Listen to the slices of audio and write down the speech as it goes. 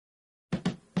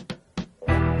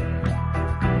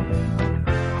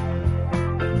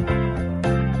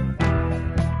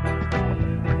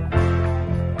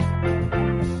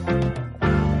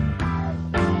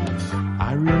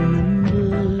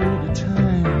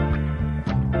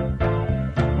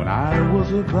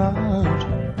was about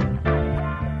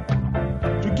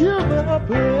to give up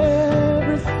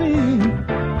everything,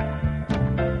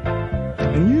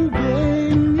 and you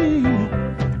gave me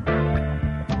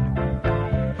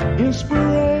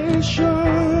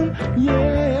inspiration,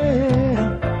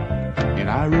 yeah. And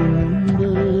I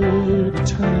remember the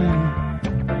time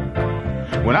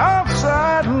when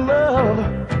outside love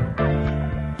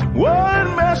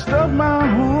what messed up my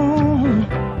home,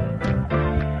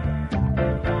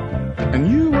 and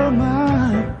you were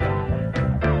my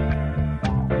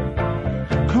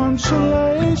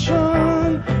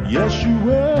consolation, yes you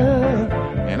were.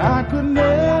 And I could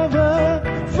never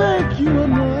thank you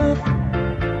enough,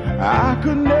 I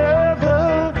could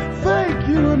never thank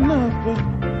you enough.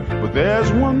 But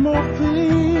there's one more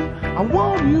thing I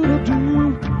want you to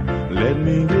do. Let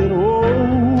me get old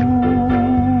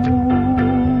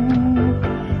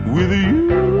with you.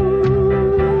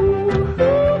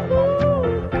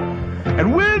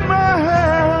 And when my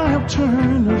hair have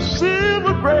turned to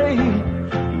silver gray,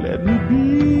 let me be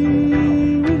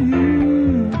with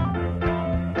you.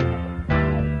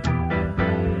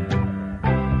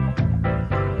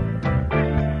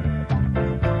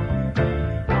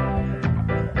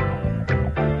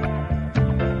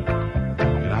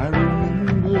 And I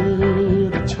remember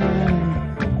the time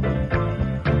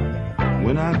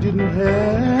when I didn't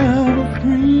have a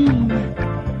friend,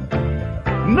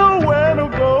 nowhere to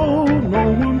go, no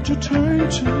one to turn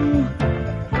to.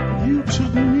 You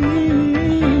took me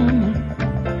in,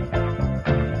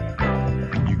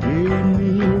 you gave me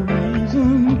a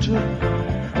reason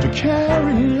to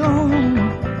carry on.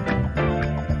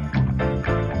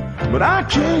 But I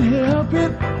can't help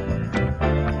it,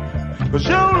 'cause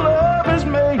your love has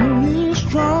made me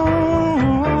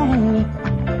strong.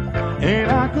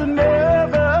 And I could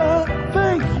never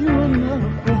thank you enough,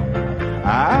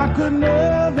 I could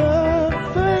never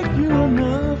thank you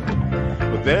enough.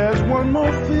 But there's one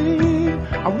more thing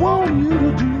I want you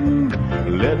to do.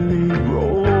 Let me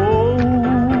grow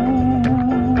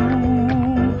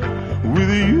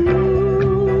with you.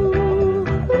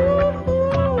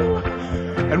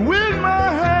 And when my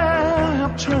hair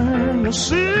have turned to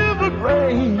silver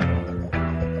gray,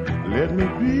 let me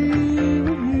be